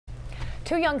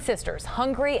Two young sisters,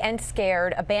 hungry and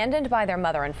scared, abandoned by their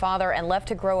mother and father and left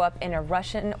to grow up in a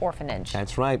Russian orphanage.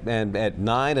 That's right. And at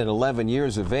 9 and 11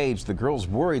 years of age, the girls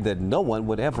worried that no one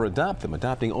would ever adopt them.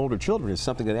 Adopting older children is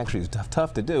something that actually is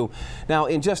tough to do. Now,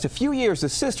 in just a few years, the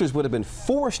sisters would have been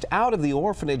forced out of the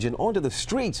orphanage and onto the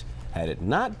streets had it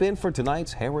not been for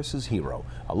tonight's Harris's Hero,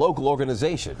 a local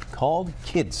organization called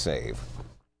Kidsave.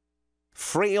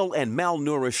 Frail and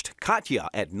malnourished Katya,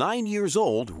 at 9 years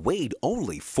old, weighed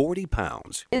only 40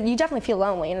 pounds. You definitely feel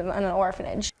lonely in an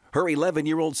orphanage. Her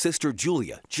 11-year-old sister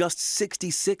Julia, just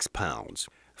 66 pounds.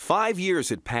 5 years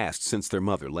had passed since their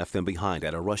mother left them behind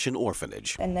at a Russian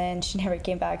orphanage. And then she never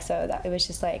came back, so it was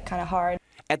just like kind of hard.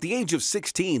 At the age of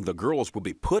 16, the girls will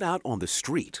be put out on the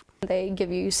street. They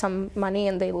give you some money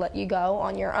and they let you go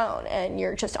on your own, and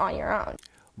you're just on your own.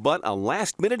 But a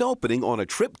last-minute opening on a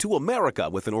trip to America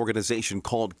with an organization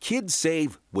called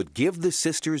Kidsave would give the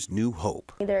sisters new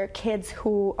hope. There are kids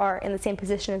who are in the same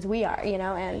position as we are,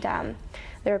 and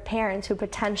there are parents who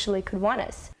potentially could want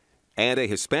us. And a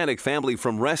Hispanic family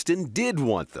from Reston did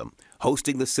want them,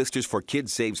 hosting the Sisters for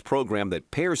Kidsave's program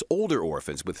that pairs older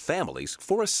orphans with families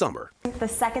for a summer. The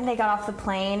second they got off the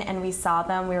plane and we saw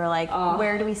them, we were like,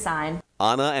 where do we sign?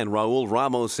 Ana and Raul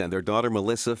Ramos and their daughter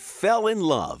Melissa fell in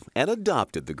love and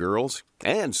adopted the girls,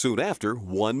 and soon after,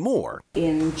 one more.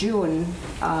 In June,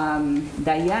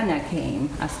 Diana came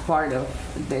as part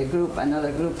of the group,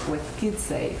 another group with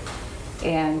Kidsave,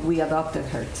 and we adopted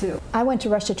her too. I went to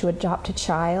Russia to adopt a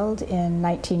child in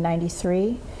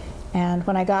 1993, and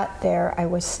when I got there, I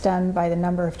was stunned by the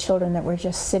number of children that were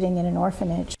just sitting in an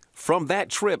orphanage. From that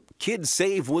trip,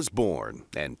 Kidsave was born,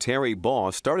 and Terry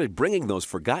Baugh started bringing those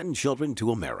forgotten children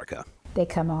to America. They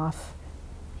come off,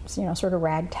 sort of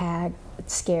ragtag,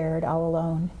 scared, all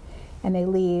alone, and they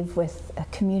leave with a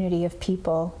community of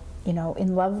people,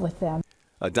 in love with them.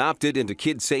 Adopted into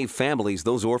Kidsave families,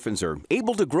 those orphans are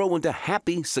able to grow into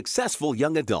happy, successful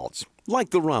young adults,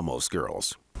 like the Ramos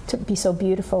girls. To be so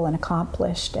beautiful and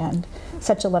accomplished and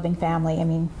such a loving family,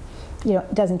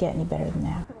 it doesn't get any better than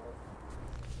that.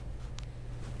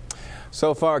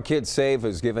 So far, Kidsave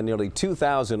has given nearly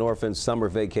 2,000 orphans summer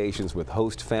vacations with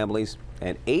host families,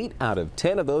 and 8 out of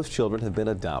 10 of those children have been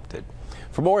adopted.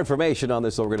 For more information on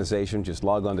this organization, just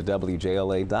log on to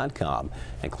WJLA.com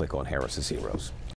and click on Harris's Heroes.